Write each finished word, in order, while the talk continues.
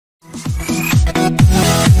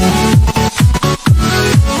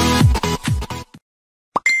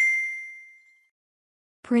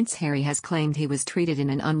Prince Harry has claimed he was treated in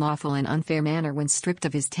an unlawful and unfair manner when stripped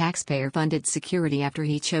of his taxpayer-funded security after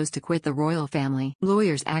he chose to quit the royal family.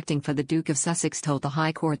 Lawyers acting for the Duke of Sussex told the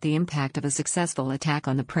High Court the impact of a successful attack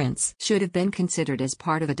on the prince should have been considered as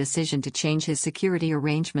part of a decision to change his security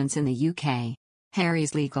arrangements in the UK.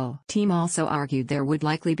 Harry's legal team also argued there would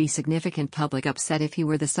likely be significant public upset if he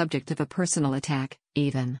were the subject of a personal attack,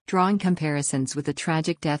 even drawing comparisons with the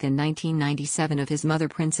tragic death in 1997 of his mother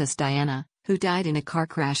Princess Diana, who died in a car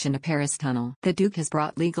crash in a Paris tunnel. The Duke has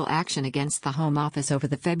brought legal action against the Home Office over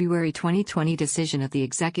the February 2020 decision of the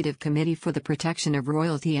Executive Committee for the Protection of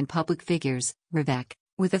Royalty and Public Figures, (REVEC),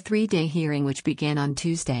 with a 3-day hearing which began on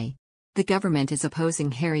Tuesday. The government is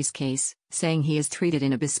opposing Harry's case, saying he is treated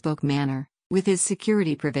in a bespoke manner, with his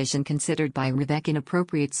security provision considered by REVEC in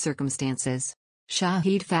appropriate circumstances.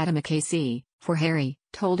 Shahid Fatima KC, for Harry,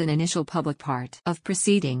 told an initial public part of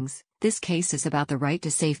proceedings, "This case is about the right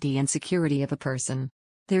to safety and security of a person.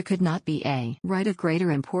 There could not be a right of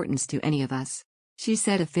greater importance to any of us." She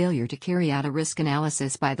said a failure to carry out a risk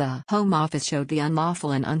analysis by the Home Office showed the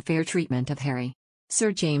unlawful and unfair treatment of Harry.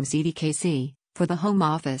 Sir James Eadie KC, for the Home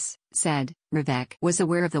Office, said, "REVEC was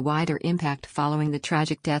aware of the wider impact following the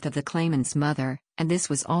tragic death of the claimant's mother, and this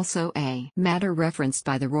was also a matter referenced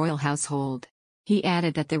by the royal household." He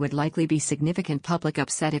added that there would likely be significant public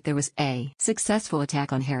upset if there was a successful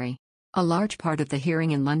attack on Harry. A large part of the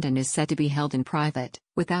hearing in London is set to be held in private,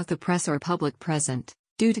 without the press or public present,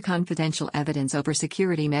 due to confidential evidence over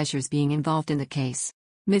security measures being involved in the case.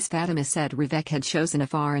 Ms. Fatima said REVEC had chosen a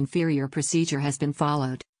far inferior procedure has been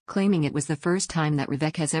followed, claiming it was the first time that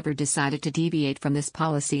REVEC has ever decided to deviate from this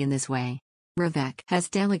policy in this way. REVEC has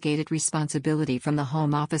delegated responsibility from the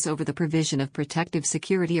Home Office over the provision of protective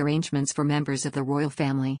security arrangements for members of the royal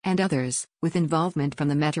family and others, with involvement from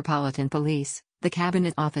the Metropolitan Police, the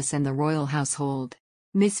Cabinet Office and the royal household.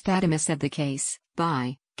 Ms. Fatima said the case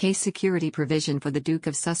security provision for the Duke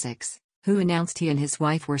of Sussex, who announced he and his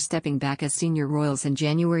wife were stepping back as senior royals in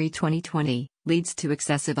January 2020, leads to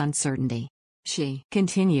excessive uncertainty. She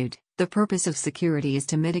continued, "The purpose of security is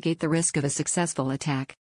to mitigate the risk of a successful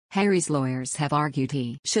attack." Harry's lawyers have argued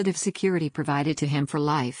he should have security provided to him for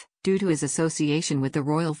life, due to his association with the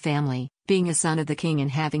royal family, being a son of the king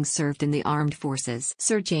and having served in the armed forces.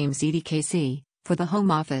 Sir James Eadie KC, for the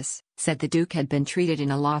Home Office, said the Duke had been treated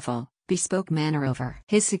in a lawful, bespoke manner over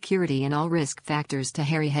his security and all risk factors to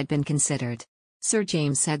Harry had been considered. Sir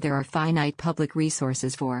James said there are finite public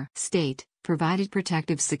resources for state-provided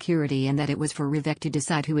protective security and that it was for REVEC to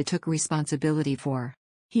decide who it took responsibility for.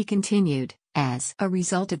 He continued, as a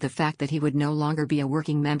result of the fact that he would no longer be a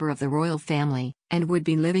working member of the royal family, and would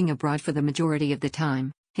be living abroad for the majority of the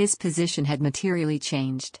time, his position had materially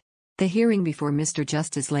changed. The hearing before Mr.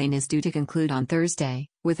 Justice Lane is due to conclude on Thursday,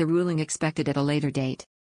 with a ruling expected at a later date.